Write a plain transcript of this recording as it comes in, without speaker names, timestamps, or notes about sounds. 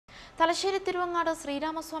തലശ്ശേരി തിരുവങ്ങാട്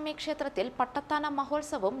ശ്രീരാമസ്വാമി ക്ഷേത്രത്തിൽ പട്ടത്താന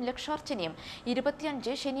മഹോത്സവവും ലക്ഷാർച്ചനയും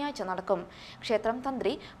 25 ശനിയാഴ്ച നടക്കും. ക്ഷേത്രം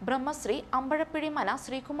തന്ത്രി ബ്രഹ്മശ്രീ അമ്പഴപ്പിഴിമന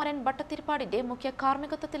ശ്രീകുമാരൻ ഭട്ടതിരിപ്പാടിന്റെ മുഖ്യ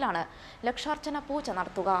കാർമ്മികത്വത്തിലാണ് ലക്ഷാർച്ചന പൂജ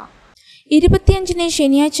നടത്തുക. 25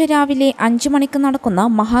 ശനിയാഴ്ച രാവിലെ 5 മണിക്ക് നടക്കുന്ന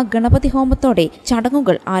മഹാഗണപതി ഹോമത്തോടെ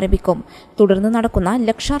ചടങ്ങുകൾ ആരംഭിക്കും. തുടർന്ന് നടക്കുന്ന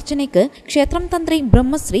ലക്ഷാർച്ചനയ്ക്ക് ക്ഷേത്രം തന്ത്രി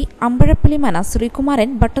ബ്രഹ്മശ്രീ അമ്പഴപ്പിഴിമന ശ്രീകുമാരൻ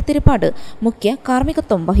ഭട്ടതിരിപ്പാട് മുഖ്യ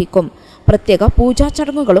കാർമ്മികത്വം വഹിക്കും. പ്രത്യേക പൂജാ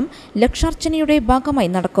ചടങ്ങുകളും ലക്ഷാർച്ചനയുടെ ഭാഗമായി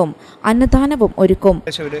നടക്കും. അന്നദാനവും ഒരുക്കും.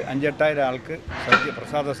 5,000-8,000 ആൾക്ക്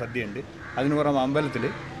പ്രസാദ സദ്യയുണ്ട്. അതിനു പുറമെ അമ്പലത്തിൽ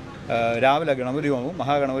രാവിലെ ഗണപതി ഹോമവും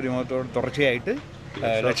മഹാഗണപതി ഹോമത്തോട് തുടർച്ചയായിട്ട്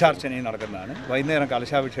ലക്ഷാർച്ചനയും നടക്കുന്നതാണ്. വൈകുന്നേരം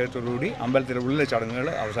കലശാഭിഷേകത്തോടുകൂടി അമ്പലത്തിലെ ഉള്ളിലെ ചടങ്ങുകൾ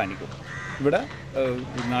അവസാനിക്കും. ഇവിടെ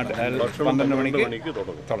 12 മണിക്ക്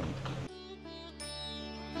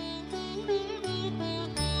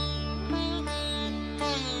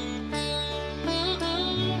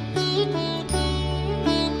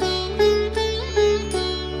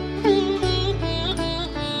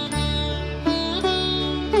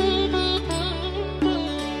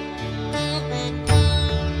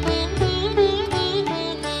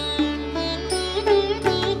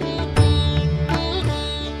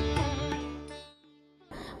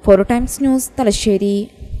Thalassery.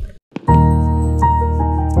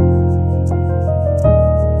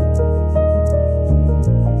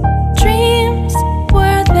 Dreams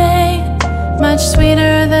were they much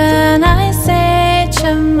sweeter than I say,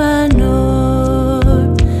 Chamanur,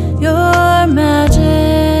 your magic.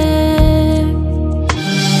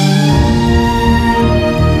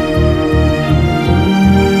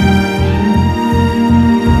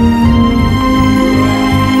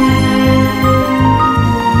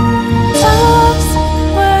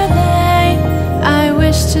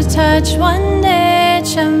 To touch one day,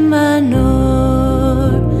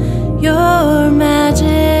 Chamanur, your magic.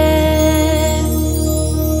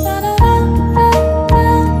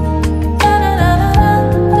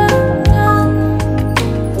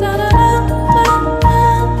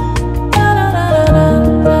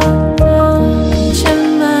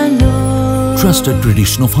 Trusted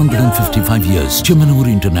tradition of 155 years. Chamanur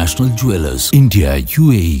International Jewelers, India,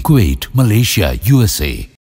 UAE, Kuwait, Malaysia, USA.